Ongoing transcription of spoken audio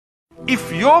If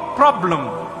your problem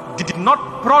did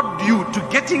not prod you to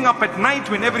getting up at night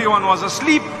when everyone was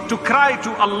asleep to cry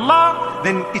to Allah,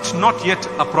 then it's not yet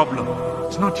a problem.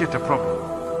 It's not yet a problem.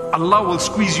 Allah will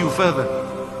squeeze you further.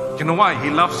 You know why? He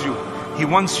loves you. He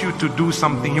wants you to do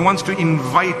something. He wants to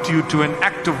invite you to an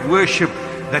act of worship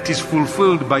that is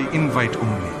fulfilled by invite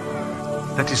only.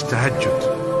 That is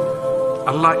tahajjud.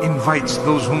 Allah invites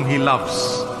those whom He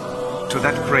loves to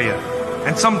that prayer.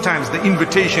 And sometimes the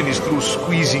invitation is through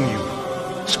squeezing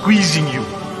you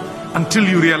until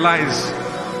you realize,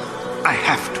 I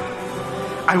have to.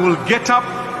 I will get up,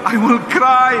 I will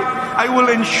cry, I will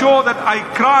ensure that I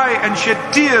cry and shed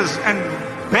tears and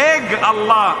beg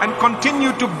Allah and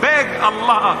continue to beg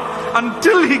Allah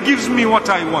until He gives me what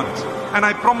I want. And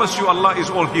I promise you, Allah is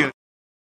all here.